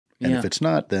And Yeah. if it's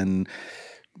not, then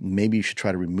maybe you should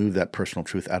try to remove that personal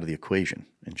truth out of the equation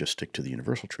and just stick to the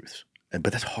universal truths.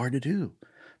 But that's hard to do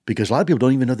because a lot of people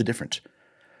don't even know the difference.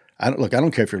 I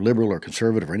don't care if you're liberal or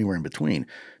conservative or anywhere in between.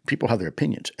 People have their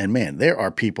opinions. And man, there are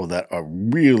people that are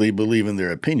really believe in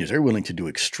their opinions. They're willing to do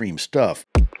extreme stuff.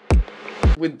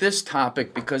 With this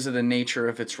topic, because of the nature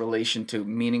of its relation to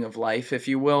meaning of life, if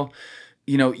you will,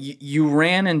 you know, you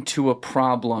ran into a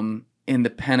problem in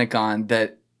the Pentagon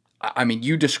that, I mean,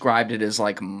 you described it as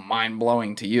like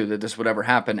mind-blowing to you that this would ever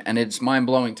happen, and it's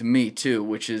mind-blowing to me too,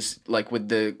 which is like with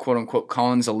the quote-unquote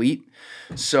Collins elite.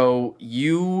 So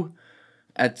you,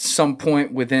 at some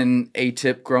point within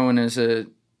ATIP, growing as a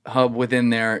hub within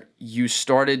there, you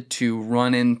started to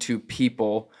run into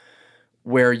people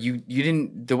where you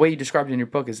didn't, the way you described it in your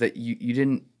book is that you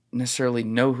didn't necessarily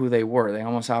know who they were. They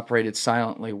almost operated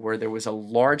silently, where there was a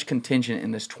large contingent in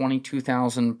this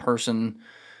 22,000 person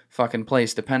fucking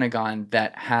place, the Pentagon,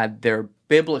 that had their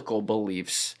biblical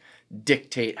beliefs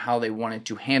dictate how they wanted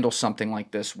to handle something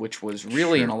like this, which was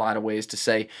really in a lot of ways to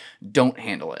say, don't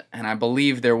handle it. And I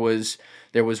believe there was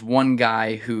one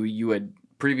guy who you had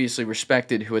previously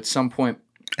respected who at some point,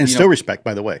 and still respect,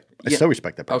 by the way. I still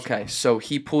respect that person. Okay, so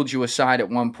he pulled you aside at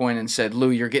one point and said, Lou,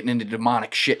 you're getting into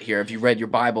demonic shit here. Have you read your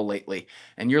Bible lately?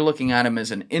 And you're looking at him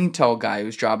as an intel guy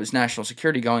whose job is national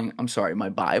security going, I'm sorry, my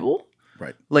Bible?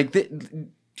 Right. Like, do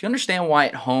you understand why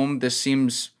at home this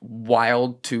seems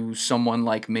wild to someone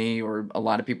like me or a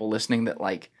lot of people listening that,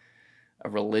 like, a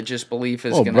religious belief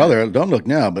is going to... brother, don't look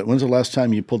now, but when's the last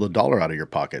time you pulled $1 out of your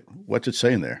pocket? What's it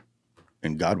saying there?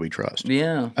 In God we trust.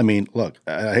 Yeah. I mean, look,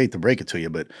 I hate to break it to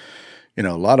you, but you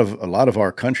know, a lot of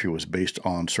our country was based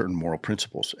on certain moral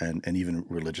principles and even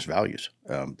religious values.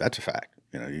 That's a fact.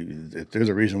 You know, there's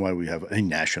a reason why we have a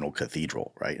national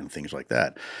cathedral, right, and things like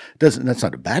that. That's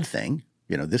not a bad thing.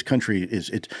 You know, this country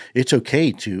it's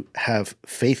okay to have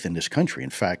faith in this country. In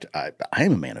fact, I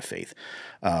am a man of faith.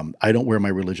 I don't wear my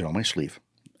religion on my sleeve,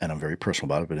 and I'm very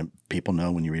personal about it. But people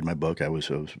know when you read my book, I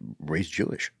was raised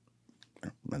Jewish.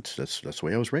 That's the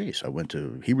way I was raised. I went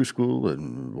to Hebrew school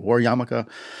and wore yarmulke,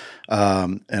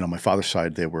 and on my father's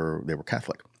side they were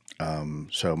Catholic.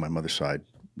 So my mother's side,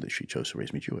 she chose to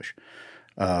raise me Jewish.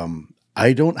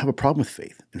 I don't have a problem with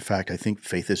faith. In fact, I think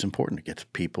faith is important. It gets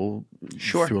people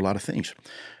through a lot of things.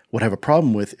 What I have a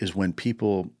problem with is when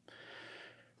people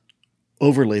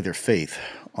overlay their faith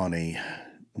on a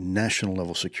national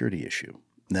level security issue.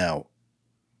 Now,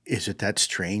 is it that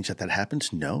strange that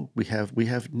happens? No, we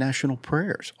have national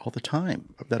prayers all the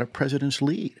time that our presidents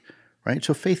lead, right?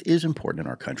 So faith is important in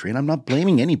our country, and I'm not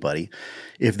blaming anybody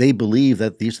if they believe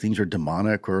that these things are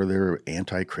demonic or they're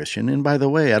anti-Christian. And by the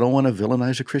way, I don't want to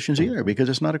villainize the Christians either because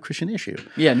it's not a Christian issue.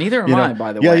 Yeah, neither am I,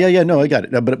 by the way. Yeah. No, I got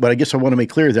it. But I guess I want to make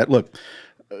clear that, look,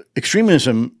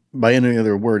 extremism, by any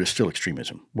other word, is still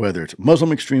extremism. Whether it's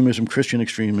Muslim extremism, Christian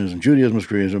extremism, Judaism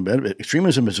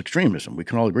extremism is extremism. We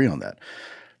can all agree on that.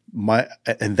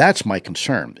 And that's my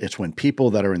concern. It's when people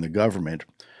that are in the government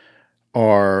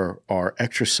are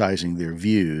exercising their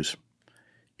views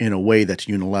in a way that's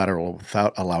unilateral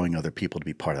without allowing other people to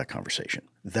be part of that conversation.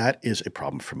 That is a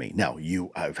problem for me. Now,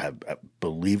 I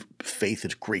believe faith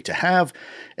is great to have,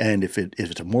 and if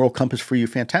it's a moral compass for you,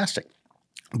 fantastic.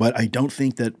 But I don't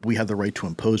think that we have the right to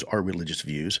impose our religious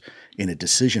views in a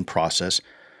decision process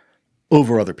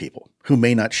over other people who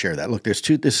may not share that. Look,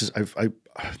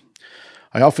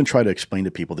 I often try to explain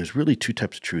to people there's really two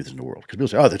types of truths in the world. Because people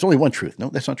say, oh, there's only one truth. No,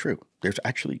 that's not true. There's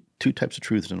actually two types of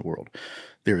truths in the world.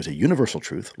 There is a universal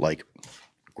truth, like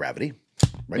gravity,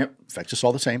 right? Yep. Affects us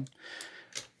all the same.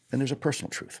 Then there's a personal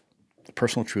truth. The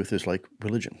personal truth is like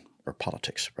religion or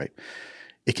politics, right?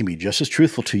 It can be just as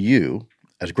truthful to you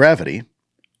as gravity,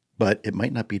 but it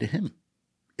might not be to him.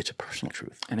 It's a personal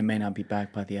truth. And it may not be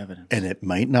backed by the evidence. And it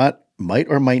might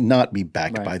or might not be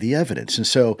backed by the evidence. And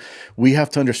so we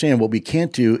have to understand what we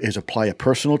can't do is apply a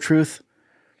personal truth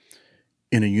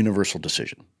in a universal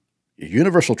decision. A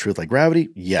universal truth like gravity,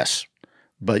 yes.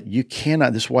 But you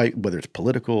cannot, this is why, whether it's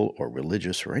political or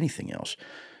religious or anything else,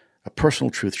 a personal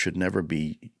truth should never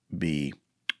be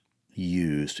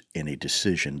used in a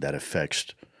decision that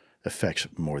affects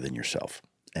more than yourself.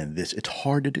 And it's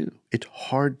hard to do. It's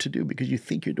hard to do because you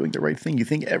think you're doing the right thing. You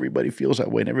think everybody feels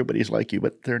that way and everybody's like you,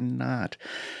 but they're not.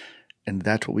 And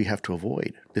that's what we have to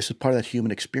avoid. This is part of that human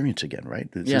experience again, right?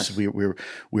 Yes.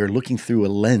 We're looking through a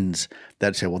lens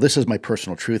that say, well, this is my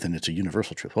personal truth and it's a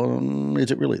universal truth. Well,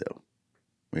 is it really though?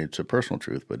 I mean, it's a personal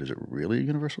truth, but is it really a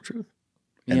universal truth?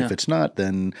 And if it's not,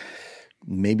 then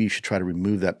maybe you should try to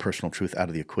remove that personal truth out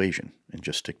of the equation and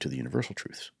just stick to the universal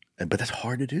truths. But that's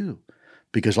hard to do.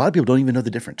 Because a lot of people don't even know the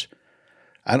difference.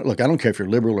 I don't care if you're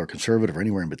liberal or conservative or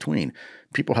anywhere in between.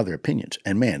 People have their opinions.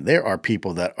 And man, there are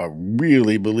people that are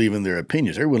really believe in their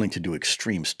opinions. They're willing to do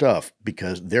extreme stuff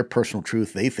because their personal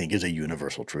truth they think is a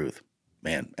universal truth.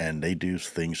 Man, and they do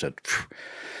things that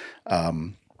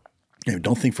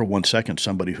don't think for 1 second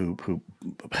somebody who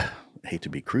I hate to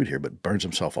be crude here, but burns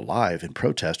himself alive in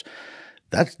protest.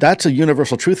 That's a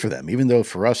universal truth for them, even though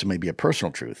for us it may be a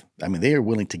personal truth. I mean, they are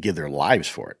willing to give their lives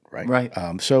for it, right?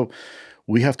 Right. So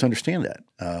we have to understand that.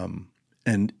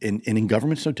 And in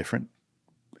government's no different.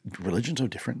 Religion's no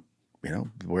different.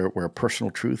 Where a personal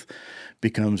truth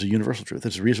becomes a universal truth.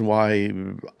 That's the reason why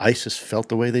ISIS felt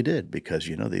the way they did, because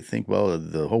they think, well,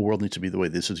 the whole world needs to be the way.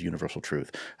 This is universal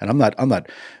truth. And I'm not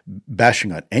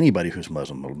bashing on anybody who's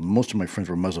Muslim. Most of my friends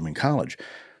were Muslim in college.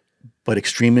 But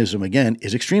extremism, again,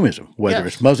 is extremism. Whether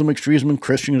it's Muslim extremism,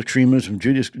 Christian extremism,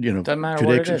 Judaic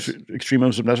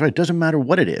extremism, that's right. It doesn't matter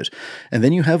what it is. And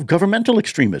then you have governmental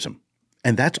extremism.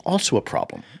 And that's also a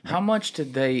problem. How much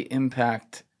did they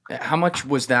impact? How much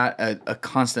was that a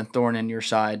constant thorn in your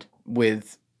side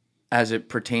as it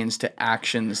pertains to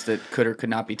actions that could or could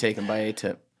not be taken by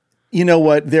ATIP? You know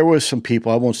what? There was some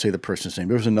people, I won't say the person's name.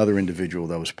 There was another individual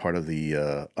that was part of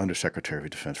the Undersecretary of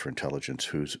Defense for Intelligence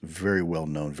who's very well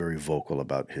known, very vocal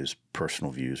about his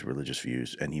personal views, religious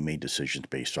views, and he made decisions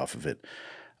based off of it.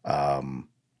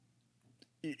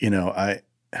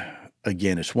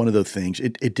 Again, it's one of those things.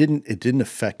 It didn't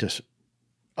affect us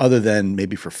other than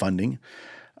maybe for funding.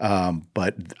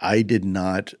 But I did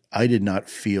not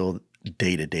feel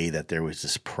day to day that there was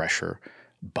this pressure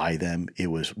by them.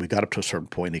 We got up to a certain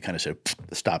point and they kind of said,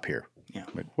 stop here. Yeah.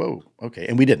 I'm like, whoa, okay.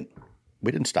 And we didn't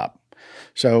stop.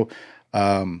 So,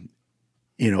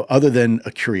 other than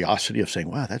a curiosity of saying,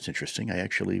 wow, that's interesting. I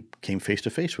actually came face to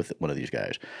face with one of these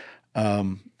guys.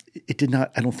 It did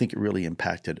not, I don't think it really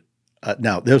impacted.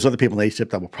 Now, there's other people in ATIP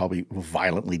that will probably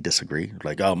violently disagree.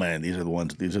 Like, oh man, these are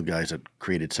the guys that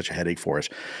created such a headache for us.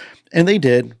 And they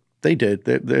did. I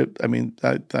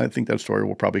think that story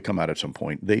will probably come out at some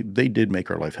point. They did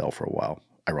make our life hell for a while,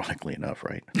 ironically enough,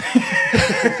 right?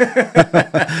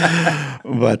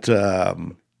 But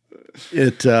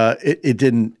it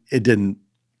didn't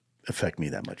affect me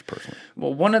that much personally.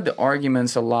 Well, one of the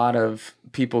arguments a lot of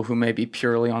people who may be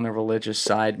purely on the religious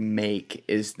side make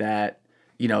is that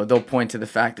they'll point to the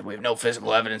fact that we have no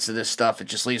physical evidence of this stuff. It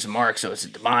just leaves a mark, so it's a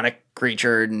demonic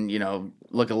creature. And,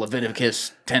 look at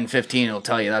Leviticus 10:15. It'll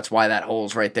tell you that's why that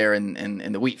hole's right there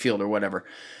in the wheat field or whatever.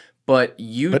 But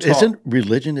isn't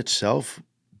religion itself,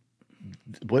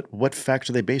 what facts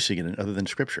are they basing it in other than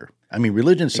Scripture? I mean,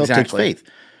 religion itself takes faith.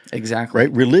 Exactly.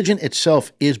 Right? Religion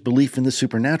itself is belief in the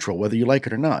supernatural, whether you like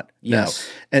it or not. Yes.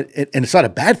 Now, and it's not a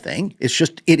bad thing. It's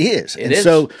just, it is.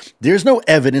 So there's no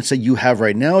evidence that you have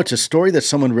right now. It's a story that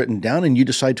someone written down and you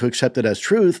decide to accept it as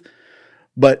truth.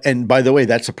 And by the way,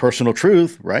 that's a personal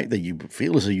truth, right? That you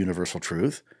feel is a universal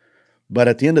truth. But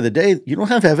at the end of the day, you don't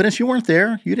have evidence. You weren't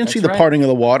there. You didn't see the parting of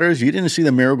the waters. You didn't see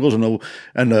the miracles and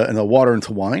the water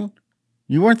into wine.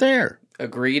 You weren't there.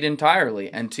 Agreed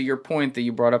entirely. And to your point that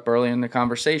you brought up earlier in the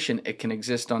conversation, it can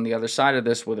exist on the other side of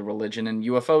this with a religion and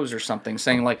UFOs or something,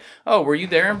 saying like, oh, were you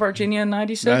there in Virginia in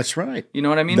 96? That's right. You know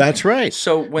what I mean? That's right.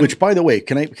 So which, by the way,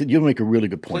 could you make a really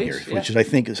good point Please, here, which is, I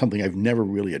think, is something I've never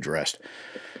really addressed.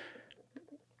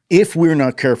 If we're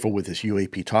not careful with this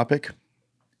UAP topic,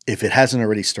 if it hasn't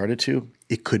already started to,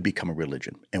 it could become a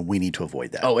religion, and we need to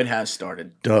avoid that. Oh, it has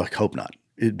started. Hope not.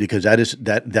 Because that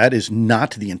is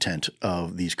not the intent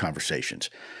of these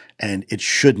conversations, and it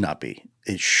should not be.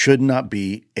 It should not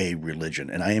be a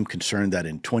religion. And I am concerned that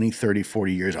in 20, 30,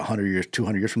 40 years, 100 years,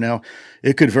 200 years from now,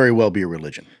 it could very well be a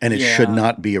religion, and it should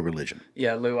not be a religion.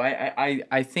 Yeah, Lou,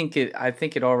 I think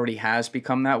it already has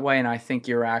become that way, and I think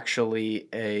you're actually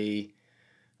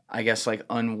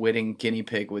unwitting guinea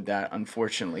pig with that,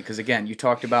 unfortunately. Because again, you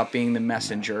talked about being the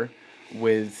messenger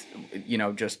with,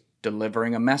 just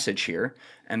delivering a message here,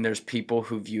 and there's people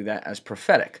who view that as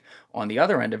prophetic. On the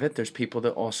other end of it, there's people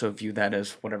that also view that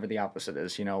as whatever the opposite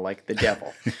is, like the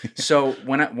devil. So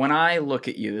when I look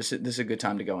at you, this is a good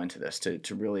time to go into this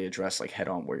to really address like head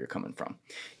on where you're coming from.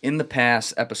 In the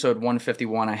past, episode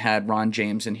 151, I had Ron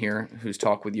James in here, who's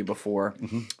talked with you before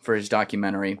for his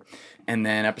documentary, and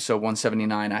then episode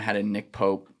 179, I had a Nick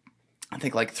Pope. I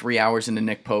think like 3 hours into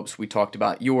Nick Pope's, we talked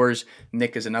about yours.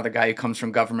 Nick is another guy who comes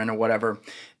from government or whatever.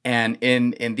 And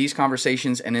in these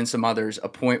conversations and in some others, a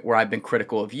point where I've been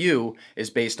critical of you is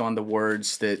based on the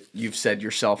words that you've said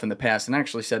yourself in the past and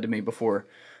actually said to me before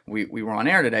we were on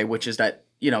air today, which is that,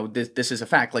 this is a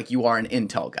fact. Like, you are an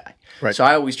intel guy. Right. So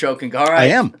I always joke and go, all right.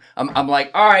 I am. I'm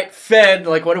like, all right, Fed,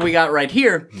 like, what do we got right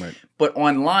here? Right. But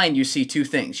online, you see two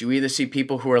things. You either see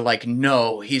people who are like,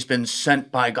 no, he's been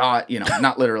sent by God, you know,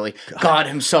 not literally, God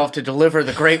himself to deliver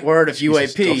the great word of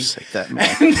UAP. Jesus, don't say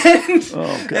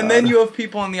that, man. And then you have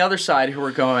people on the other side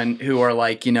who are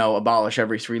like, you know, abolish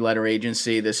every three-letter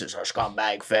agency. This is our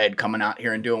scumbag Fed coming out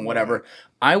here and doing whatever.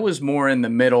 I was more in the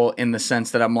middle in the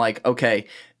sense that I'm like, okay,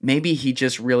 maybe he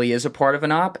just really is a part of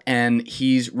an op and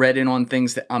he's read in on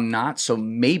things that I'm not. So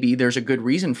maybe there's a good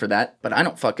reason for that, but I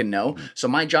don't fucking know. So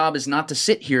my job is not to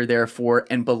sit here, therefore,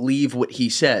 and believe what he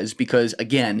says because,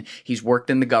 again, he's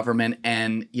worked in the government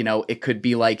and, you know, it could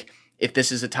be like, if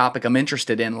this is a topic I'm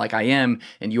interested in, like I am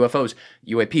in UFOs,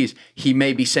 UAPs, he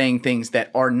may be saying things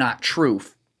that are not true.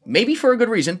 Maybe for a good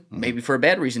reason, maybe for a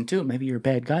bad reason too. Maybe you're a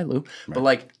bad guy, Lou. Right. But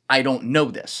like, I don't know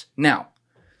this. Now,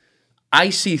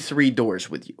 I see 3 doors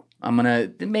with you.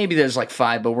 Maybe there's like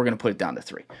 5, but we're going to put it down to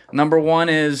 3. Number 1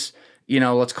 is, you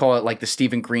know, let's call it like the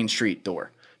Stephen Greenstreet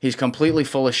door. He's completely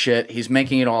full of shit. He's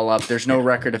making it all up. There's no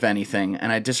record of anything.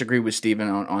 And I disagree with Stephen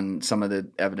on some of the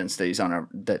evidence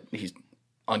that he's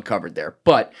uncovered there.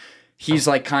 But he's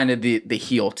like kind of the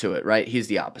heel to it, right? He's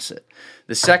the opposite.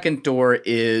 The second door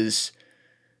is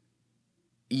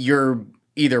you're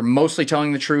either mostly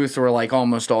telling the truth or like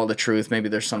almost all the truth. Maybe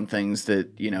there's some things that,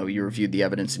 you know, you reviewed the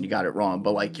evidence and you got it wrong,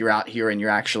 but like you're out here and you're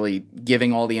actually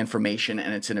giving all the information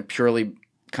and it's in a purely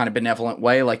kind of benevolent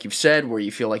way, like you've said, where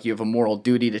you feel like you have a moral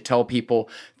duty to tell people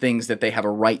things that they have a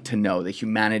right to know, that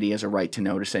humanity has a right to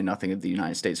know, to say nothing of the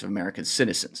United States of America's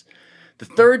citizens. The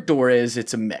third door is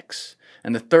it's a mix.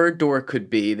 And the third door could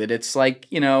be that it's like,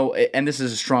 you know, and this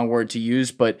is a strong word to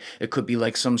use, but it could be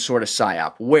like some sort of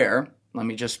psyop where, let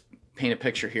me just paint a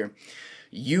picture here.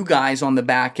 You guys on the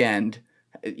back end,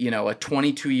 you know, a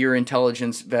 22-year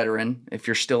intelligence veteran, if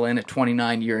you're still in, a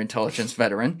 29-year intelligence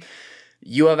veteran,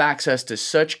 you have access to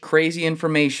such crazy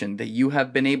information that you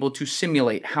have been able to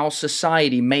simulate how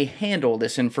society may handle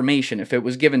this information if it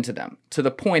was given to them, to the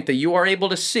point that you are able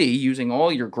to see, using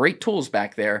all your great tools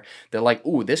back there, that like,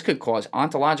 ooh, this could cause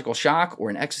ontological shock or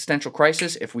an existential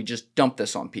crisis if we just dump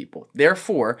this on people.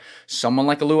 Therefore, someone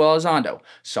like a Lou Elizondo,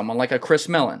 someone like a Chris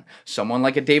Mellon, someone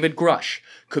like a David Grush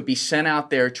could be sent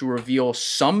out there to reveal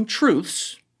some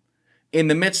truths in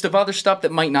the midst of other stuff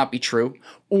that might not be true,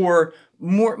 or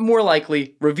more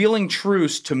likely revealing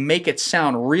truths to make it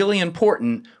sound really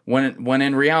important when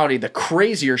in reality the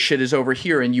crazier shit is over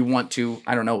here and you want to,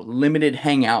 I don't know, limited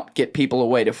hangout, get people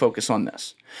away to focus on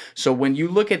this. So when you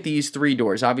look at these 3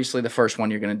 doors, obviously the first one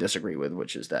you're going to disagree with,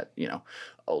 which is that, you know,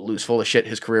 oh, Lou's full of shit,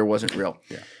 his career wasn't real.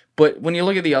 Yeah. But when you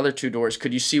look at the other 2 doors,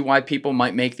 could you see why people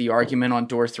might make the argument on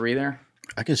door 3 there?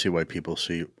 I can see why people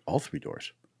see all 3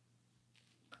 doors.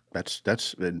 And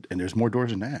there's more doors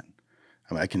than that.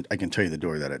 I mean, I can tell you the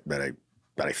door that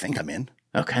I think I'm in.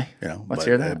 Okay. You know, let's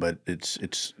hear that. But it's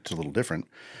a little different.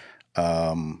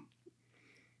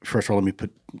 First of all, let me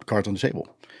put cards on the table.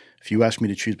 If you ask me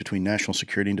to choose between national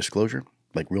security and disclosure,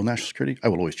 like real national security, I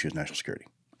will always choose national security.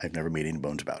 I've never made any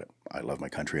bones about it. I love my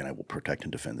country and I will protect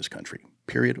and defend this country.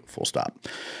 Period. Full stop.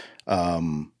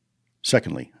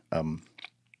 Secondly,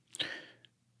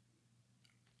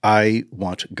 I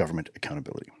want government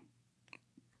accountability.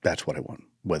 That's what I want,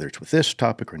 whether it's with this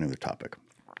topic or another topic.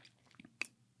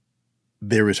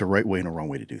 There is a right way and a wrong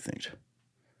way to do things.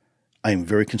 I am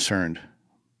very concerned,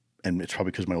 and it's probably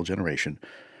because of my old generation,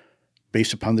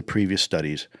 based upon the previous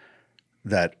studies,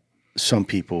 that some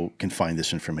people can find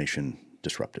this information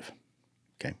disruptive,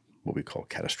 okay? What we call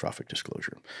catastrophic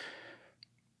disclosure.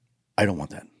 I don't want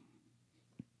that.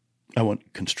 I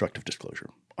want constructive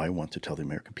disclosure. I want to tell the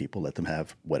American people, let them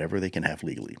have whatever they can have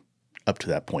legally, up to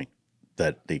that point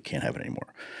that they can't have it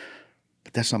anymore.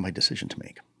 But that's not my decision to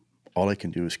make. All I can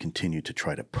do is continue to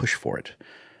try to push for it.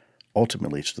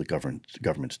 Ultimately, it's the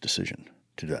government's decision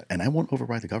to do that. And I won't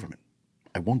override the government.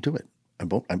 I won't do it.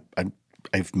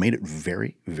 I've made it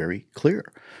very, very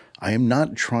clear. I am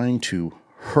not trying to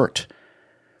hurt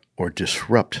or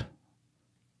disrupt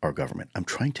our government. I'm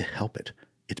trying to help it.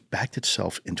 It's backed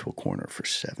itself into a corner for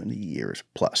 70 years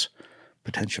plus,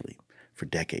 potentially for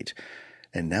decades.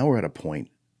 And now we're at a point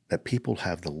that people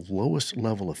have the lowest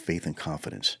level of faith and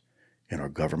confidence in our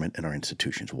government and our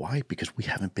institutions. Why? Because we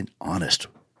haven't been honest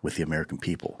with the American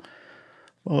people.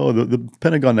 Oh, the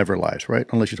Pentagon never lies, right?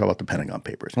 Unless you talk about the Pentagon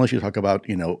Papers, unless you talk about,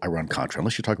 you know, Iran-Contra,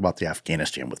 unless you talk about the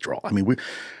Afghanistan withdrawal. I mean,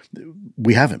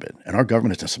 we haven't been. And our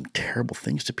government has done some terrible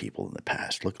things to people in the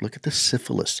past. Look at the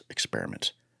syphilis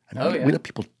experiments. I mean, we let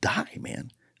people die,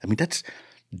 man. I mean, that's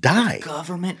die.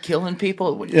 Government killing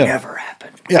people would never happen.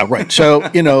 Yeah, right. So,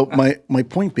 you know, my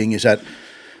point being is that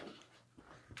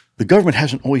the government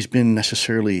hasn't always been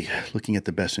necessarily looking at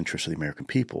the best interests of the American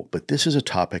people. But this is a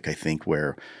topic, I think,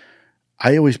 where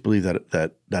I always believe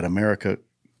that America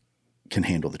can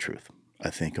handle the truth. I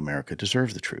think America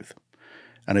deserves the truth.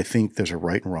 And I think there's a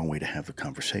right and wrong way to have the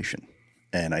conversation.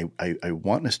 And I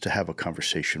want us to have a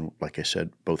conversation, like I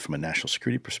said, both from a national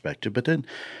security perspective, but then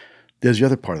there's the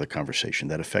other part of the conversation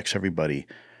that affects everybody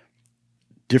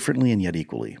differently and yet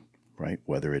equally, right?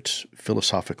 Whether it's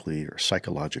philosophically or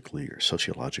psychologically or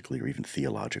sociologically or even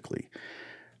theologically.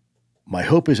 My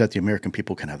hope is that the American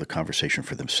people can have the conversation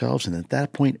for themselves and at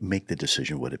that point make the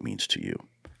decision what it means to you.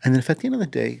 And then if at the end of the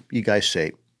day you guys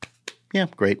say, yeah,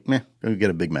 great, go get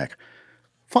a Big Mac,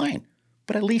 fine.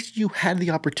 But at least you had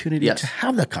the opportunity to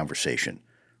have that conversation,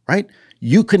 right?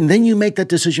 Then you make that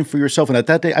decision for yourself. And at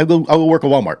that day, I will work at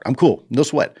Walmart. I'm cool. No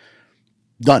sweat.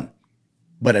 Done.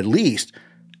 But at least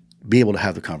be able to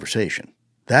have the conversation.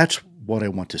 That's what I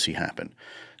want to see happen.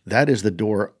 That is the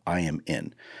door I am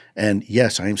in. And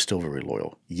yes, I am still very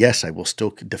loyal. Yes, I will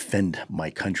still defend my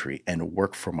country and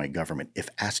work for my government if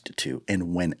asked to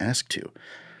and when asked to.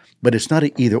 But it's not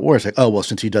an either or. It's like, oh, well,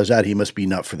 since he does that, he must be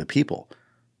not for the people.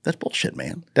 That's bullshit,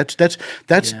 man. We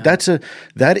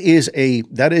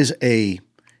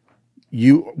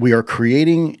are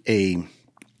creating a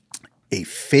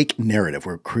fake narrative.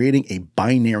 We're creating a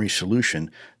binary solution.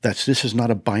 This is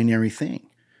not a binary thing.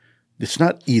 It's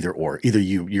not either or. Either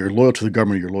you're loyal to the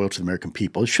government or you're loyal to the American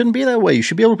people. It shouldn't be that way. You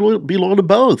should be able to be loyal to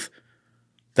both.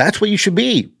 That's what you should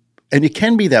be. And it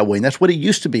can be that way. And that's what it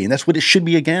used to be. And that's what it should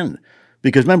be again.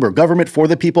 Because remember, government for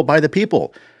the people, by the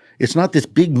people. It's not this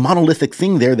big monolithic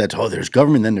thing there that's, oh, there's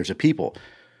government, then there's a people.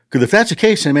 Because if that's the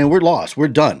case, then, man, we're lost. We're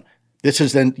done. This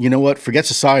is then, you know what? Forget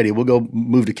society. We'll go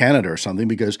move to Canada or something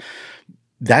because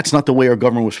that's not the way our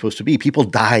government was supposed to be. People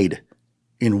died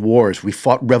in wars. We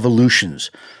fought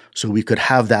revolutions so we could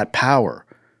have that power.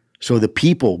 So the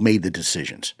people made the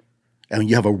decisions. And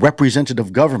you have a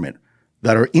representative government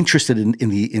that are interested in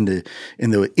the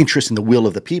interest in the will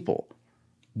of the people.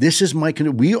 This is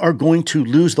we are going to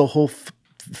lose the whole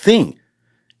thing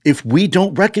if we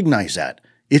don't recognize that.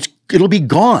 It'll be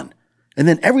gone. And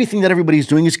then everything that everybody's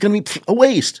doing is going to be a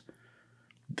waste.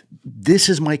 This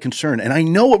is my concern. And I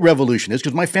know what revolution is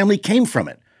because my family came from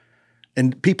it.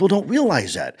 And people don't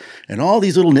realize that. And all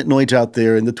these little nitnoids out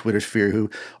there in the Twitter sphere who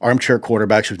armchair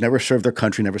quarterbacks who've never served their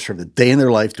country, never served a day in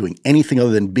their life doing anything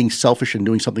other than being selfish and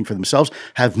doing something for themselves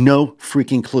have no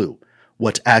freaking clue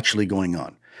what's actually going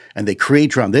on. And they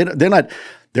create drama.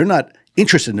 They're not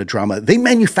interested in the drama. They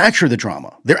manufacture the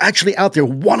drama. They're actually out there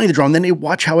wanting the drama. And then they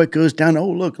watch how it goes down. Oh,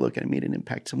 look, I made an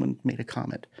impact. Someone made a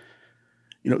comment.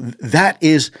 You know, that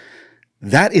is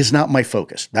not my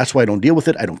focus. That's why I don't deal with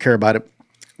it. I don't care about it.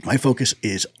 My focus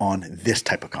is on this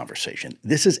type of conversation.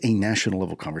 This is a national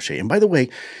level conversation. And by the way,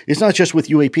 it's not just with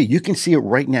UAP. You can see it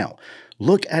right now.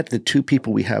 Look at the two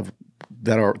people we have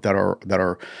that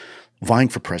are vying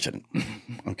for president.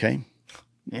 Okay?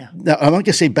 Yeah. Now, I'm not going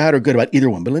to say bad or good about either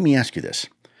one, but let me ask you this.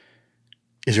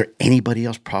 Is there anybody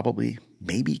else probably,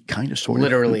 maybe, kind of, sort of,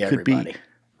 literally could everybody be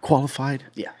qualified?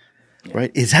 Yeah. Right?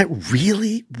 Is that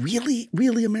really, really,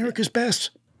 really America's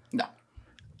best? No.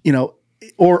 You know,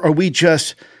 or are we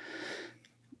just,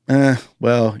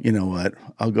 well, you know what?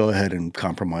 I'll go ahead and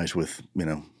compromise with, you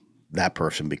know, that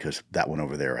person because that one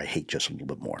over there I hate just a little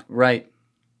bit more. Right.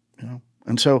 You know?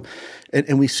 And so,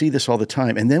 and we see this all the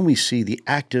time. And then we see the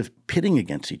active pitting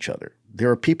against each other.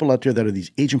 There are people out there that are these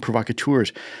agent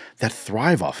provocateurs that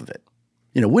thrive off of it.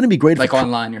 You know, wouldn't it be great if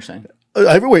online, you're saying?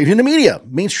 Everywhere, in the media,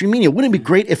 mainstream media. Wouldn't it be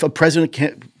great if a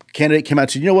candidate came out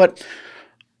and said, you know what?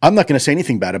 I'm not going to say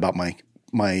anything bad about my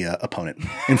opponent.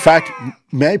 In fact,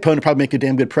 my opponent probably make a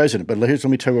damn good president, but let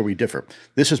me tell you where we differ.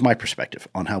 This is my perspective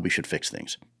on how we should fix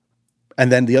things.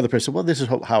 And then the other person, well, this is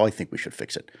how I think we should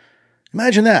fix it.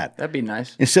 Imagine that. That'd be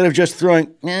nice. Instead of just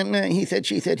throwing, he said,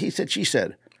 she said, he said, she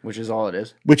said. Which is all it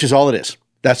is. Which is all it is.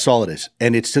 That's all it is.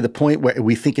 And it's to the point where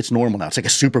we think it's normal now. It's like a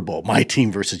Super Bowl, my team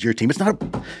versus your team. It's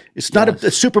not a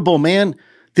Super Bowl, man.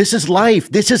 This is life.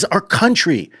 This is our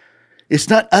country. It's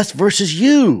not us versus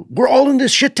you. We're all in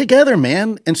this shit together,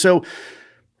 man. And so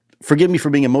forgive me for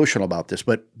being emotional about this,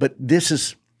 but this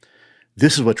is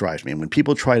what drives me. And when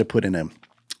people try to put in a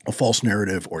false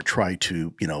narrative or try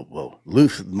to, you know, well, Lou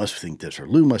must think this or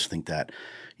Lou must think that.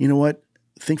 You know what?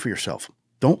 Think for yourself.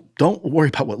 Don't worry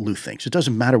about what Lou thinks. It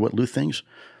doesn't matter what Lou thinks.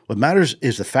 What matters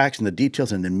is the facts and the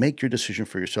details, and then make your decision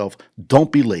for yourself.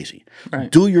 Don't be lazy.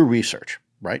 Right. Do your research,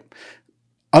 right?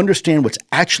 Understand what's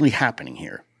actually happening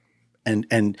here.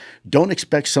 And don't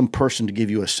expect some person to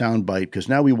give you a soundbite because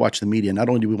now we watch the media. Not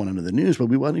only do we want to know the news, but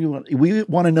we want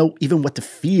to know even what to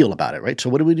feel about it, right? So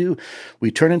what do?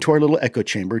 We turn into our little echo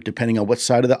chamber, depending on what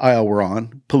side of the aisle we're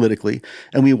on politically,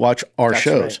 and we watch our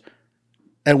shows. Right.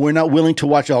 And we're not willing to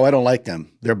watch, oh, I don't like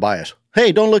them. They're biased.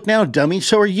 Hey, don't look now, dummy.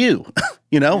 So are you.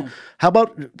 How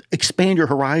about expand your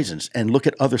horizons and look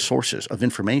at other sources of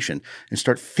information and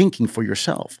start thinking for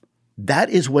yourself? That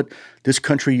is what this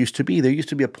country used to be. There used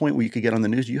to be a point where you could get on the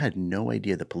news. You had no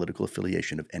idea the political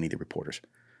affiliation of any of the reporters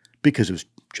because it was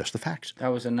just the facts. That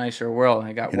was a nicer world.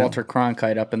 I got Walter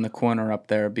Cronkite up in the corner up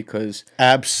there because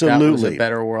absolutely that was a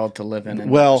better world to live in.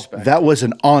 Well, that was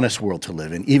an honest world to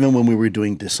live in, even when we were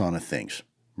doing dishonest things,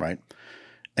 right?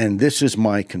 And this is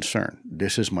my concern.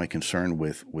 This is my concern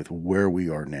with where we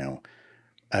are now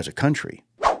as a country.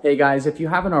 Hey guys, if you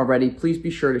haven't already, please be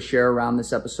sure to share around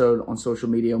this episode on social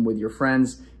media and with your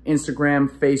friends. Instagram,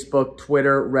 Facebook,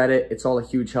 Twitter, Reddit. It's all a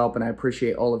huge help, and I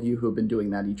appreciate all of you who have been doing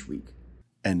that each week.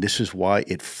 And this is why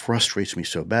it frustrates me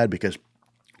so bad, because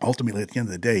ultimately, at the end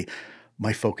of the day,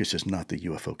 my focus is not the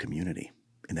UFO community.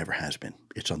 It never has been.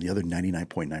 It's on the other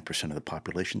 99.9% of the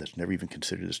population that's never even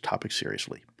considered this topic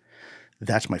seriously.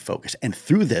 That's my focus. And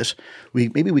through this,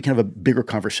 maybe we can have a bigger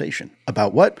conversation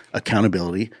about what?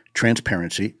 Accountability,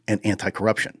 transparency, and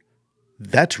anti-corruption.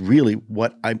 That's really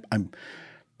what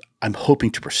I'm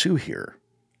hoping to pursue here.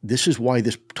 This is why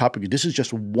this topic, this is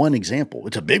just one example.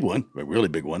 It's a big one, a really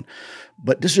big one,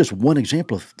 but this is just one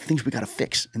example of things we got to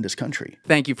fix in this country.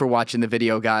 Thank you for watching the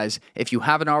video, guys. If you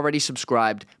haven't already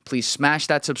subscribed, please smash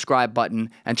that subscribe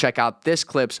button and check out this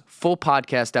clip's full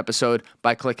podcast episode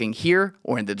by clicking here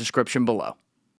or in the description below.